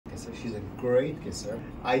kisser. She's a great kisser.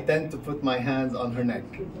 I tend to put my hands on her neck,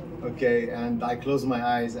 okay, and I close my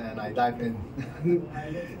eyes and I dive in.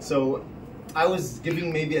 So I was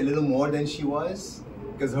giving maybe a little more than she was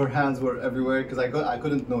because her hands were everywhere because I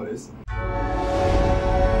couldn't notice.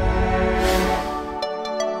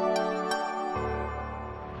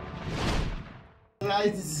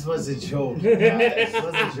 This was a joke. It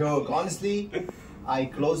was a joke. Honestly, I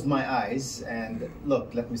closed my eyes and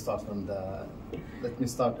look. Let me start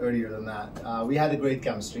earlier than that. We had a great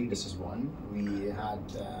chemistry. This is one. We had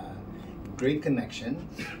great connection,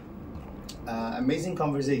 amazing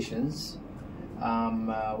conversations.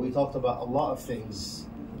 We talked about a lot of things,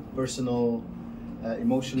 personal,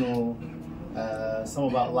 emotional, some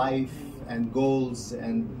about life and goals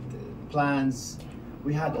and plans.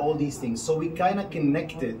 We had all these things, so we kind of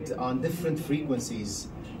connected on different frequencies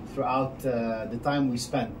throughout the time we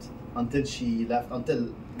spent until she left, until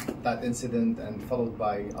that incident and followed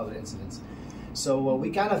by other incidents. So we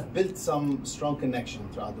kind of built some strong connection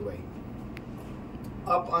throughout the way.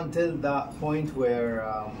 Up until that point where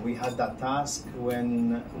we had that task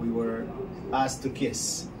when we were asked to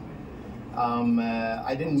kiss.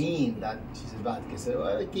 I didn't mean that she's a bad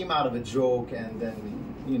kisser. It came out of a joke, and then,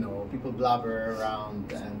 you know, people blabber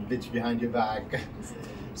around and bitch behind your back.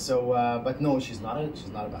 So, but no, she's not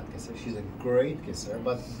a bad kisser. She's a great kisser.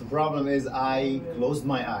 But the problem is, I closed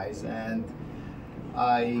my eyes and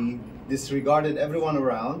I disregarded everyone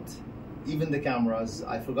around, even the cameras.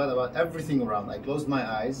 I forgot about everything around. I closed my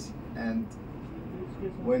eyes, and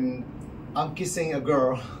when I'm kissing a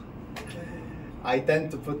girl, I tend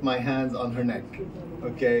to put my hands on her neck,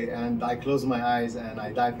 okay, and I close my eyes and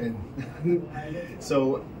I dive in.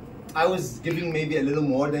 So I was giving maybe a little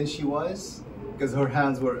more than she was because her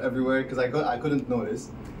hands were everywhere because I couldn't notice.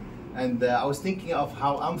 And I was thinking of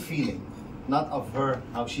how I'm feeling, not of her,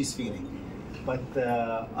 how she's feeling. But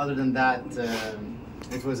other than that,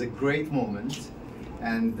 it was a great moment.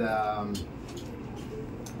 And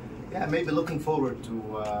yeah, maybe looking forward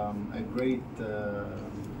to a great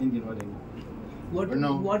Indian wedding. I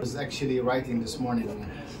was actually writing this morning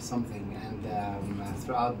something, and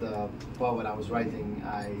throughout the poem when I was writing,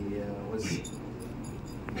 I was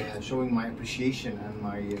showing my appreciation and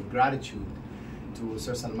my gratitude to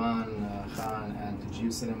Sir Salman Khan and to Geo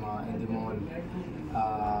Cinema and the mall.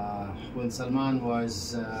 Well, Salman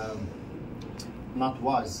was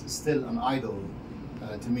still an idol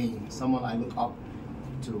to me, someone I look up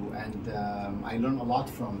to, and I learn a lot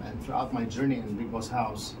from. And throughout my journey in Bigg Boss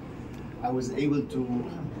House, I was able to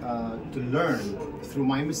learn through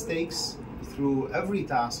my mistakes, through every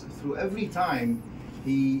task, through every time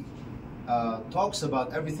he talks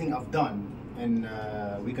about everything I've done in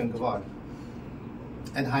Weekend Kavad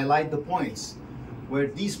and highlight the points where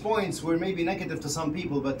these points were maybe negative to some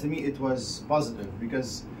people, but to me it was positive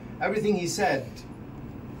because everything he said,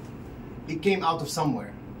 it came out of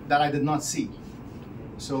somewhere that I did not see.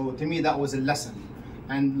 So to me that was a lesson,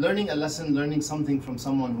 and learning a lesson, learning something from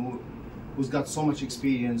someone who's got so much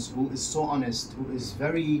experience, who is so honest, who is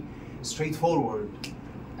very straightforward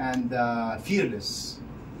and fearless,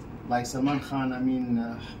 like Salman Khan. I mean,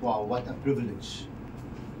 wow, what a privilege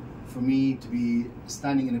for me to be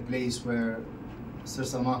standing in a place where Sir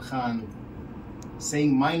Salman Khan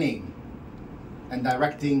saying my name and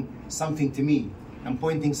directing something to me and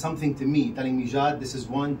pointing something to me, telling me, Jad, this is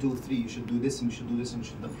 1, 2, 3, you should do this and you should do this and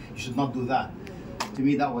you should not do that. To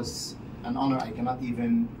me, that was an honor I cannot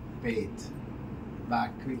even pay it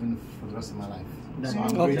back, even for the rest of my life. So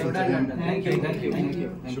I'm grateful to him. Thank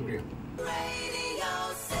you. Shukriya.